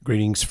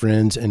Greetings,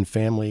 friends and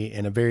family,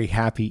 and a very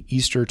happy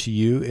Easter to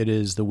you. It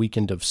is the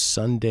weekend of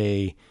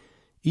Sunday,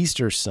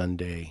 Easter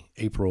Sunday,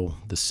 April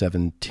the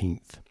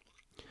 17th.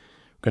 We're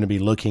going to be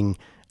looking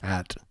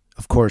at,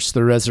 of course,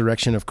 the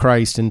resurrection of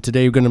Christ, and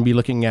today we're going to be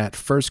looking at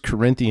 1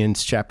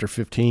 Corinthians chapter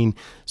 15,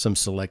 some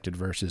selected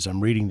verses.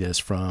 I'm reading this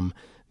from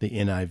the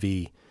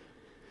NIV,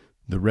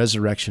 the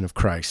resurrection of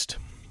Christ.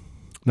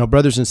 Now,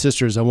 brothers and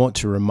sisters, I want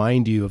to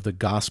remind you of the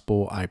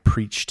gospel I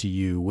preached to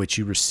you, which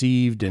you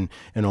received and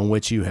on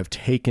which you have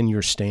taken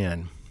your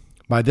stand.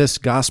 By this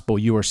gospel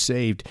you are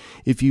saved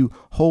if you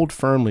hold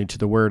firmly to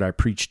the word I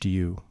preached to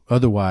you.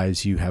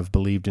 Otherwise you have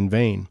believed in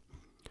vain.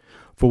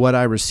 For what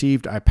I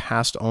received I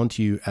passed on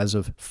to you as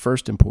of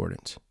first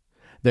importance,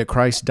 that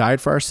Christ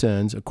died for our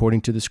sins according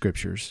to the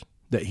Scriptures,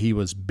 that he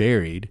was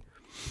buried,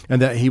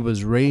 and that he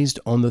was raised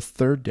on the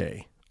third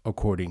day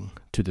according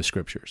to the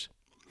Scriptures.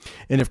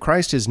 And if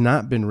Christ has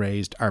not been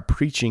raised, our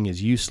preaching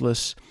is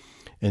useless,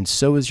 and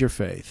so is your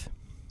faith.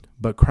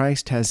 But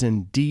Christ has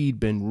indeed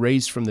been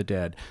raised from the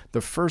dead,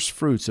 the first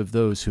fruits of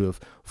those who have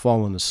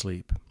fallen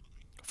asleep.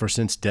 For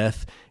since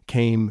death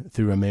came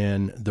through a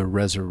man, the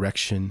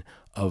resurrection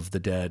of the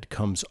dead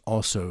comes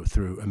also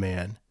through a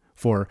man.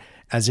 For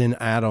as in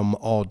Adam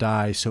all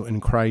die, so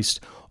in Christ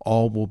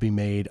all will be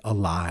made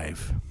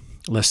alive.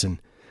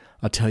 Listen,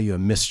 I'll tell you a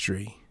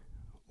mystery.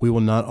 We will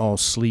not all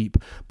sleep,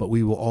 but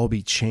we will all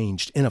be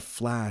changed in a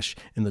flash,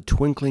 in the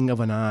twinkling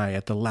of an eye,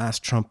 at the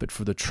last trumpet.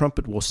 For the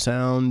trumpet will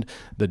sound,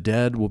 the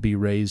dead will be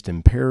raised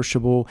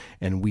imperishable,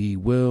 and we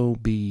will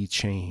be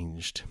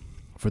changed.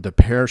 For the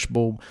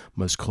perishable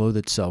must clothe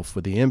itself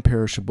with the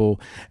imperishable,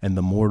 and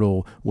the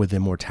mortal with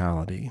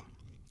immortality.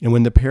 And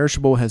when the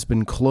perishable has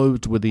been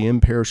clothed with the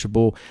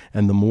imperishable,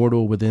 and the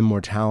mortal with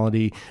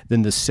immortality,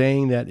 then the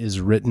saying that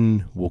is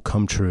written will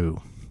come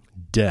true.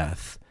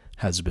 Death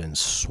has been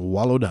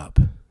swallowed up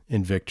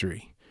in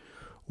victory.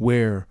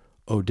 Where,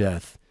 O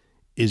death,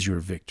 is your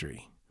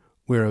victory?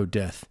 Where, O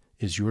death,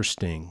 is your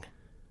sting?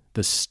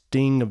 The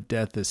sting of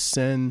death is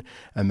sin,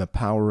 and the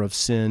power of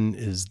sin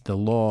is the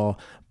law.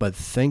 But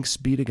thanks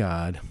be to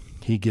God,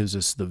 he gives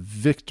us the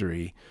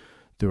victory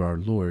through our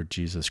Lord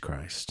Jesus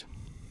Christ.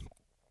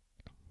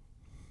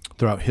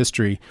 Throughout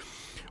history,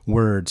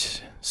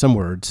 some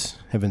words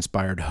have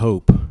inspired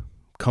hope,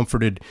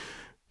 comforted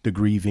the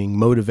grieving,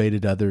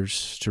 motivated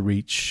others to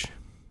reach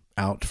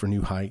out for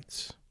new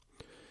heights.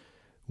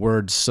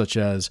 Words such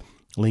as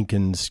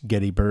Lincoln's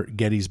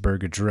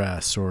Gettysburg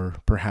Address, or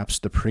perhaps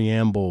the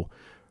preamble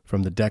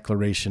from the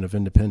Declaration of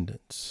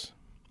Independence.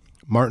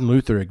 Martin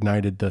Luther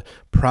ignited the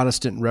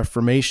Protestant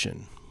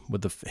Reformation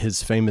with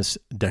his famous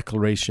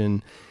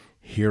declaration,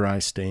 "Here I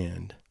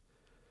stand."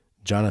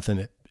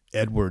 Jonathan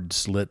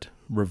Edwards lit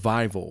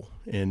revival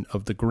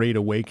of the Great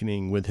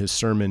Awakening with his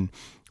sermon,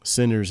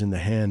 "Sinners in the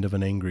Hand of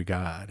an Angry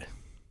God."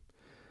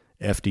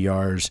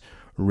 FDR's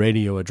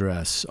radio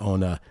address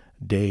on a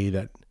day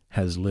that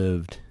has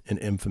lived in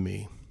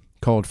infamy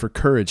called for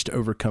courage to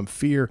overcome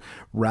fear,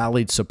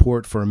 rallied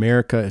support for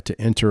America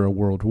to enter a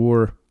world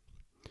war.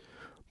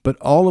 But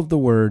all of the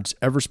words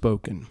ever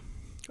spoken,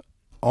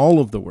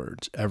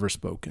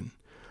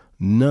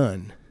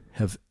 none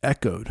have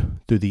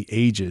echoed through the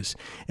ages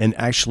and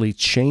actually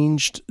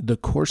changed the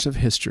course of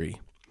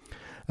history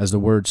as the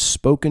words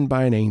spoken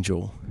by an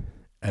angel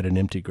at an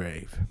empty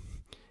grave.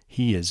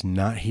 He is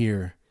not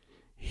here.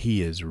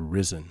 He is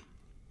risen.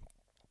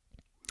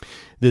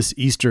 This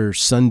Easter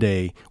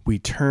Sunday, we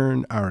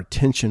turn our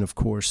attention, of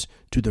course,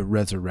 to the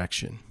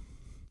resurrection.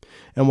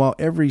 And while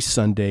every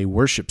Sunday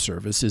worship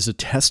service is a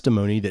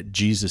testimony that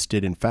Jesus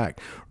did, in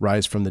fact,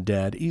 rise from the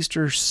dead,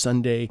 Easter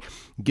Sunday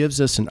gives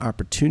us an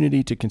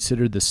opportunity to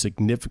consider the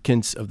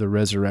significance of the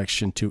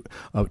resurrection to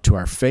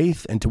our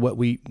faith and to what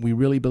we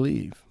really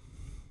believe.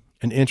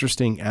 An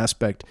interesting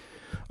aspect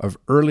of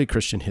early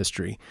Christian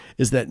history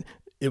is that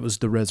it was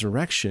the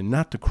resurrection,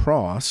 not the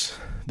cross,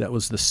 that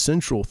was the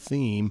central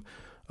theme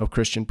of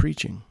Christian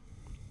preaching.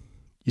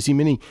 You see,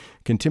 many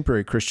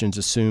contemporary Christians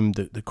assume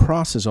that the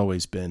cross has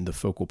always been the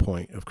focal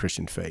point of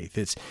Christian faith.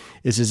 It's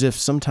as if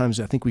sometimes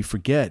I think we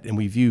forget and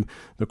we view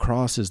the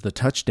cross as the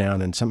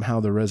touchdown and somehow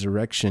the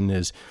resurrection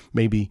is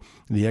maybe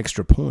the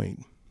extra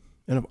point.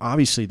 And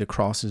obviously the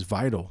cross is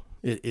vital.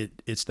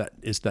 It's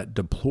that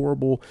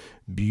deplorable,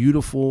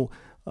 beautiful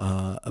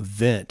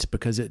event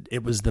because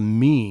it was the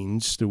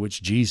means through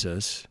which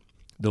Jesus,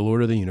 the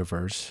Lord of the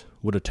universe,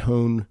 would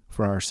atone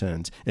for our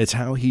sins. It's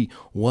how he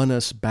won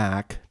us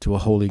back to a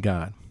holy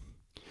God.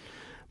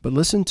 But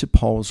listen to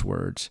Paul's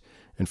words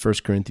in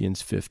 1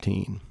 Corinthians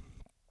 15.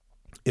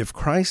 If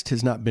Christ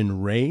has not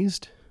been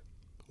raised,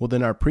 well,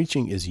 then our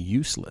preaching is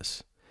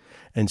useless,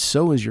 and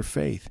so is your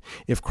faith.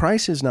 If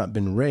Christ has not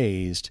been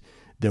raised,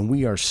 then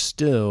we are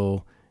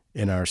still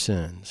in our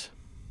sins.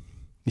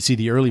 You see,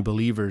 the early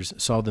believers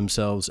saw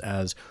themselves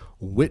as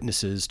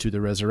witnesses to the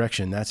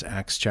resurrection. That's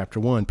Acts chapter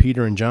 1.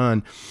 Peter and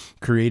John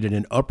created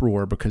an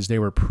uproar because they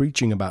were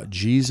preaching about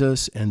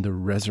Jesus and the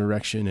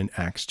resurrection in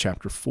Acts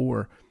chapter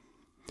 4.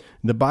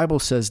 The Bible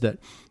says that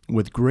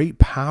with great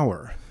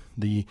power,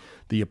 the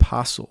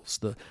apostles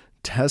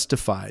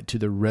testified to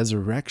the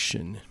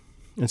resurrection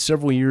And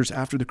several years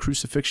after the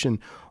crucifixion,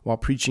 while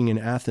preaching in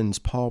Athens,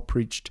 Paul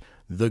preached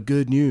the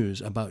good news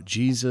about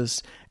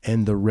Jesus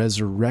and the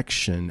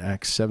resurrection,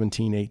 Acts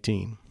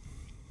 17:18.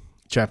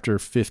 Chapter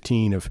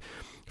 15 of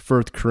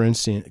 1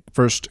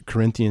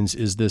 Corinthians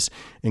is this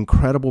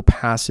incredible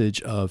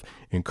passage of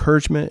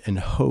encouragement and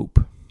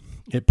hope.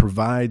 It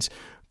provides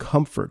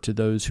comfort to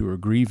those who are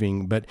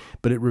grieving, but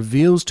it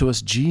reveals to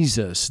us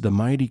Jesus, the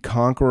mighty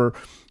conqueror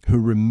who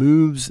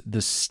removes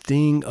the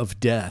sting of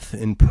death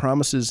and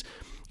promises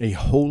a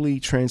holy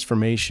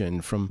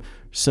transformation from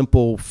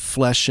simple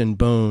flesh and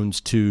bones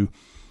to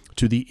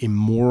the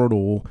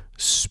immortal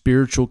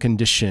spiritual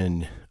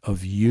condition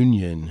of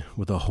union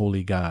with a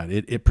holy God.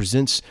 It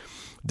presents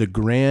the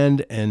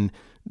grand and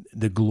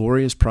the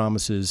glorious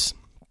promises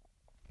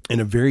in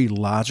a very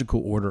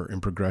logical order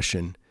and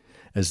progression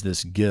as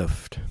this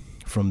gift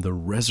from the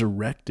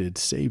resurrected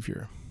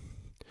Savior.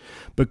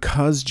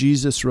 Because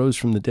Jesus rose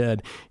from the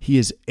dead, he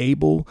is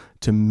able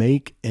to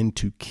make and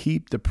to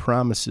keep the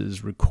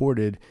promises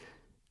recorded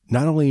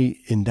not only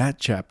in that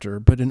chapter,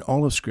 but in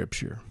all of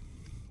Scripture.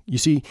 You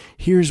see,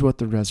 here's what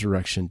the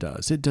resurrection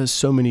does. It does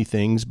so many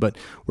things, but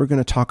we're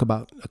going to talk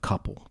about a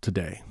couple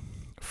today.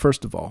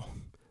 First of all,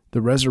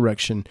 the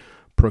resurrection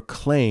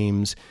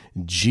proclaims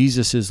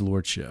Jesus'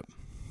 lordship.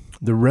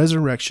 The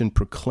resurrection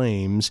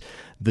proclaims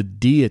the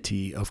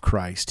deity of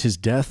Christ. His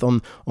death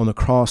on the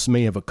cross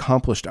may have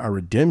accomplished our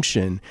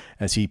redemption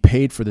as he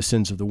paid for the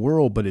sins of the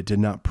world, but it did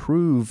not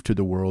prove to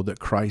the world that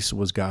Christ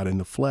was God in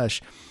the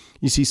flesh.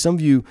 You see, some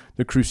view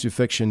the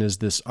crucifixion as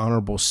this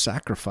honorable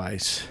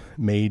sacrifice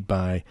made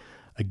by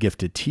a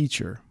gifted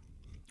teacher.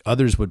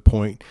 Others would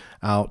point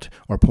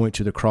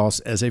to the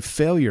cross as a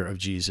failure of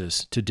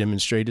Jesus to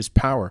demonstrate his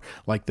power,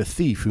 like the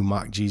thief who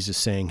mocked Jesus,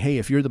 saying, "Hey,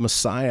 if you're the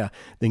Messiah,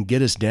 then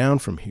get us down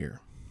from here."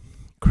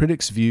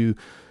 Critics view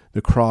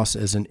the cross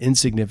as an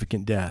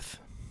insignificant death.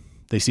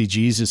 They see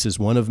Jesus as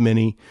one of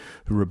many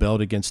who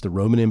rebelled against the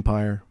Roman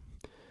Empire,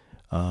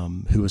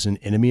 who was an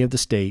enemy of the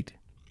state,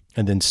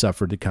 and then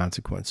suffered the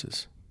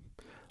consequences.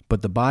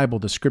 But the Bible,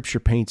 the Scripture,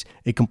 paints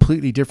a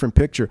completely different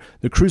picture.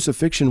 The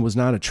crucifixion was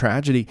not a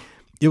tragedy.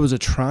 It was a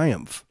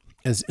triumph,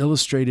 as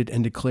illustrated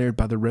and declared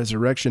by the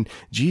resurrection.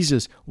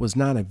 Jesus was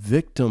not a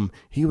victim.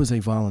 He was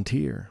a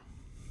volunteer.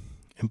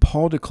 And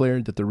Paul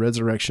declared that the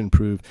resurrection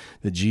proved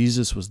that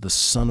Jesus was the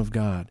Son of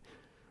God,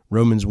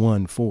 Romans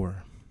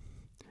 1:4.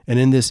 And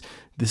in this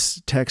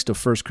text of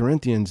 1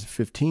 Corinthians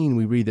 15,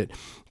 we read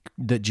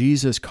that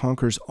Jesus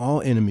conquers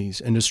all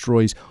enemies and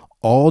destroys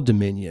all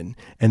dominion,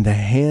 and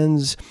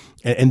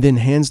then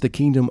hands the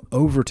kingdom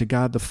over to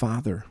God the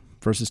Father,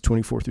 verses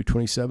 24 through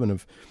 27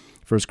 of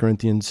 1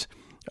 Corinthians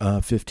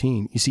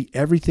 15. You see,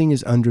 everything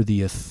is under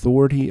the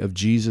authority of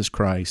Jesus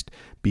Christ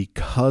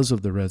because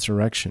of the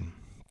resurrection.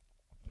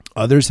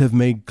 Others have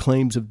made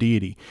claims of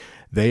deity.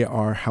 They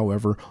are,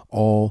 however,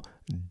 all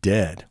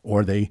dead,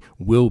 or they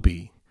will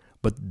be.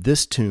 But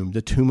this tomb,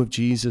 the tomb of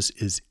Jesus,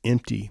 is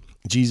empty.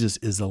 Jesus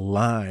is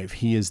alive.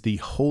 He is the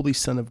Holy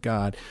Son of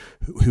God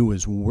who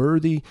is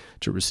worthy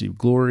to receive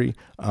glory,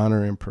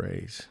 honor, and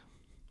praise.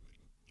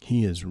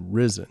 He is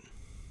risen.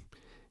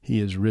 He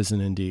is risen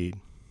indeed.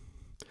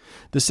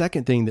 The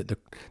second thing that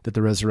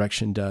the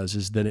resurrection does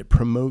is that it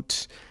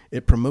promotes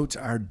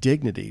our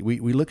dignity.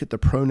 We look at the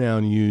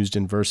pronoun used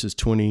in verses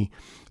 20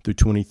 through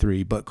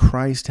 23. But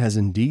Christ has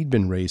indeed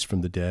been raised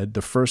from the dead,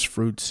 the first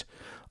fruits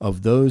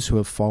of those who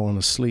have fallen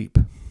asleep.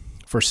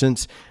 For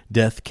since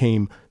death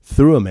came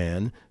through a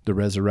man, the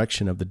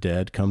resurrection of the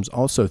dead comes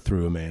also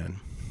through a man.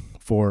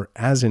 For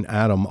as in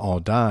Adam all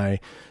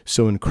die,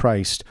 so in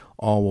Christ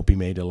all will be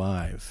made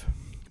alive.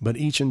 But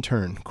each in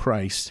turn,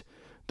 Christ,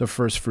 the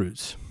first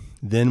fruits.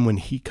 Then when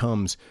he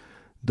comes,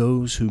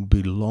 those who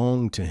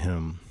belong to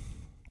him.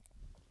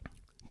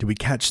 Do we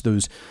catch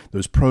those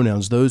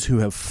pronouns? Those who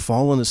have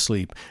fallen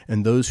asleep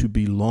and those who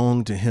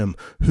belong to him.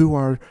 Who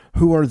are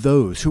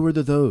those? Who are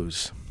the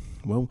those?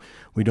 Well,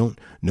 we don't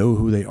know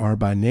who they are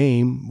by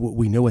name.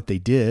 We know what they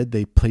did.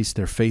 They placed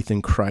their faith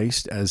in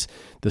Christ as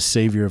the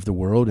Savior of the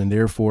world and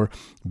therefore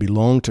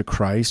belonged to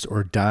Christ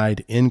or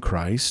died in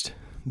Christ.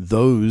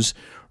 Those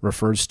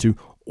refers to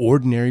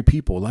ordinary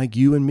people like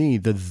you and me.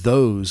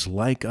 Those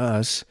like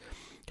us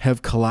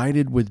have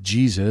collided with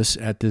Jesus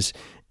at this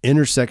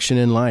intersection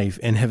in life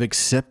and have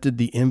accepted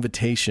the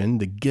invitation,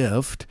 the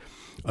gift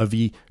of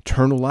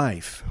eternal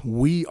life.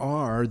 We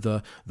are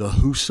the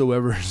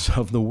whosoevers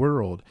of the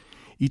world.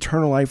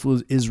 Eternal life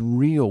is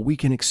real. We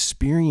can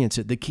experience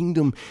it. The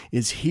kingdom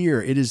is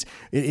here. It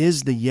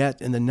is the yet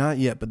and the not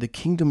yet, but the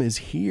kingdom is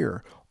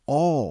here.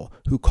 All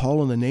who call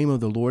on the name of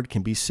the Lord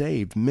can be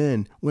saved.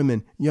 Men,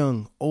 women,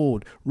 young,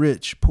 old,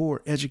 rich,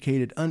 poor,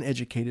 educated,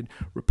 uneducated,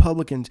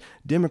 Republicans,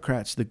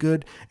 Democrats, the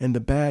good and the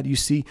bad. You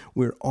see,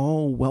 we're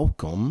all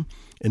welcome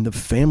in the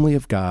family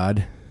of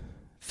God.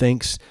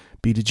 Thanks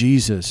be to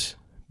Jesus.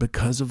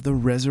 Because of the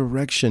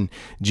resurrection,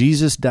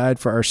 Jesus died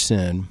for our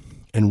sin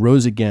and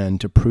rose again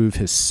to prove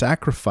his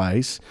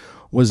sacrifice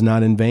was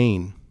not in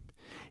vain.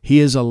 He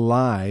is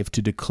alive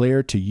to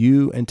declare to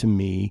you and to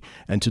me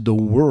and to the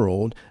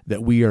world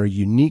that we are a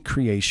unique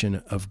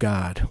creation of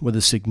God with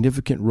a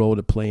significant role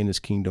to play in his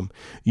kingdom.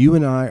 You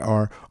and I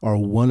are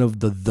one of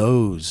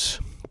those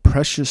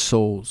precious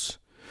souls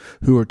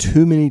who are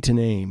too many to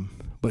name,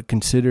 but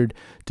considered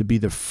to be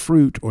the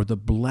fruit or the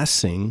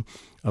blessing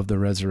of the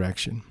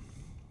resurrection.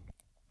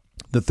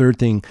 The third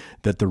thing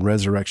that the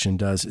resurrection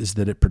does is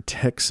that it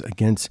protects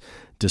against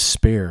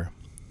despair.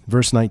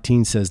 Verse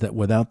 19 says that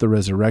without the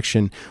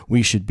resurrection,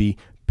 we should be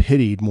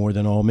pitied more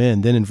than all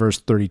men. Then in verse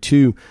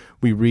 32,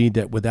 we read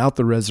that without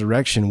the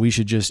resurrection, we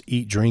should just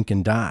eat, drink,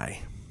 and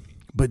die.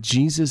 But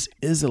Jesus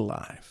is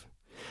alive,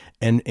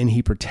 and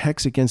he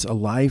protects against a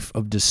life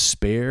of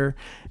despair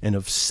and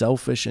of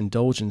selfish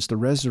indulgence. The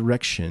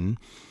resurrection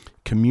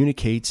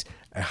communicates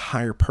a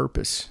higher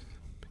purpose.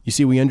 You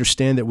see, we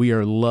understand that we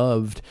are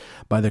loved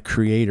by the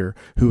Creator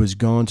who has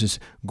gone to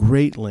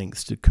great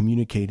lengths to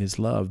communicate his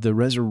love. The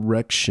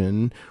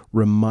resurrection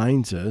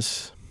reminds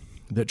us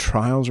that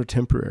trials are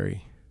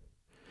temporary.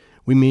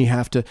 We may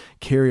have to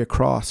carry a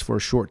cross for a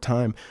short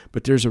time,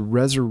 but there's a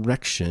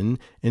resurrection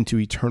into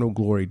eternal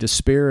glory.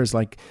 Despair is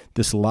like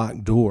this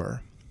locked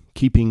door,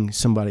 keeping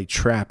somebody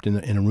trapped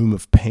in a room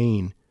of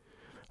pain.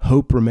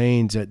 Hope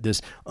remains at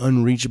this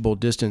unreachable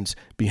distance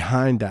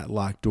behind that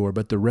locked door,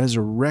 but the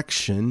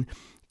resurrection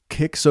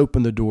kicks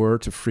open the door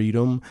to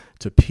freedom,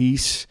 to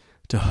peace,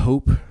 to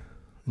hope,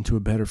 and to a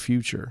better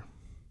future.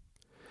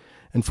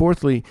 And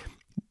fourthly,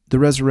 the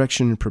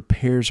resurrection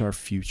prepares our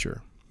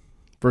future.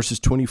 Verses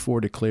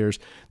 24 declares,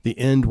 the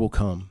end will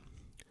come.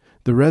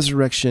 The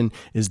resurrection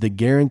is the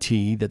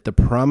guarantee that the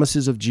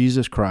promises of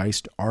Jesus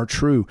Christ are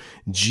true.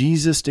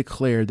 Jesus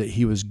declared that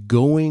he was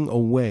going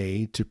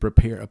away to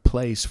prepare a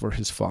place for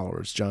his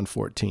followers, John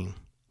 14,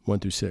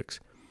 1-6.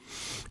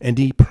 And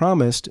he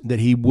promised that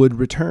he would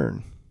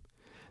return.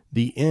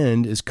 The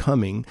end is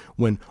coming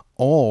when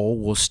all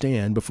will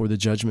stand before the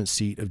judgment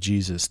seat of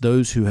Jesus.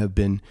 Those who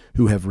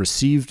have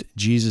received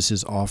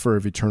Jesus' offer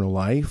of eternal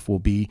life will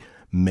be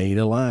made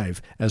alive,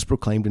 as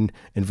proclaimed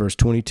in verse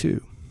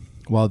 22,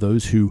 while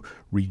those who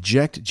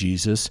reject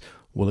Jesus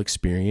will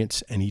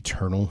experience an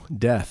eternal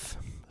death,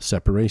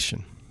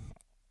 separation.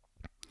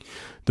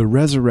 The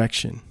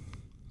resurrection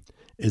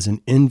is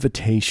an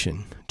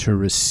invitation to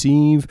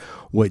receive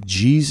what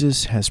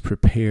Jesus has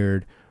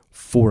prepared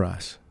for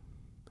us.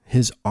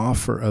 His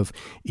offer of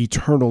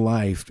eternal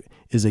life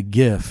is a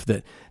gift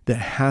that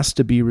has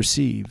to be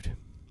received.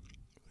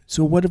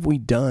 So what have we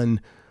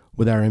done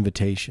with our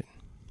invitation?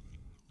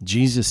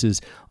 Jesus is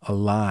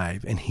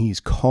alive, and he's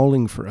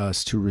calling for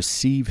us to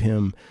receive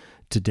him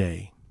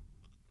today.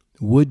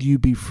 Would you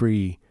be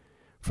free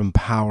from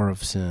power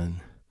of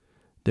sin?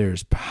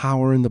 There's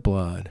power in the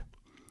blood,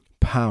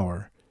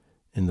 power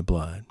in the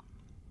blood.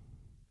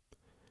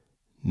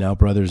 Now,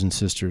 brothers and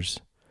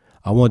sisters,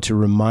 I want to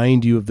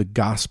remind you of the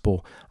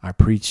gospel I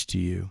preached to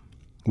you,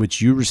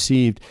 which you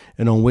received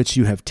and on which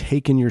you have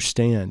taken your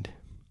stand.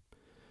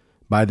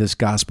 By this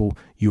gospel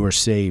you are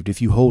saved,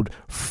 if you hold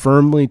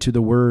firmly to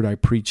the word I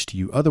preached to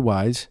you.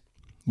 Otherwise,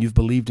 you've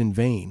believed in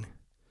vain.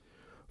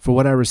 For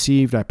what I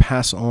received I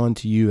pass on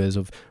to you as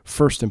of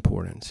first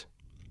importance,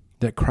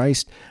 that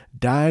Christ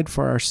died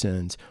for our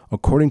sins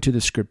according to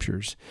the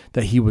Scriptures,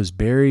 that he was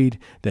buried,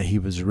 that he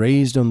was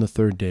raised on the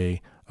third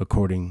day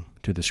according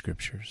to the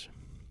Scriptures.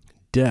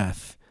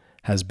 Death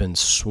has been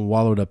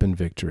swallowed up in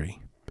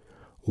victory.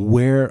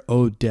 Where,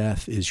 O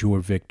death, is your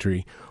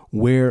victory?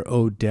 Where,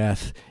 O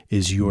death,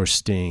 is your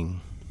sting?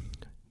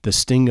 The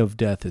sting of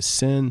death is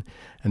sin,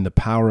 and the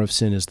power of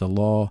sin is the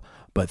law.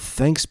 But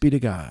thanks be to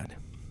God,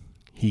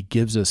 he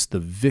gives us the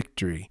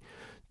victory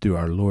through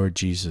our Lord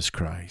Jesus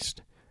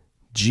Christ.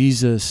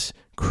 Jesus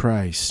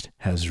Christ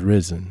has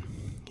risen.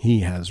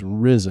 He has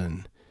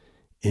risen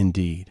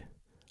indeed.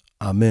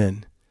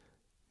 Amen.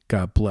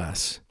 God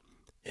bless,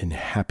 and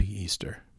happy Easter.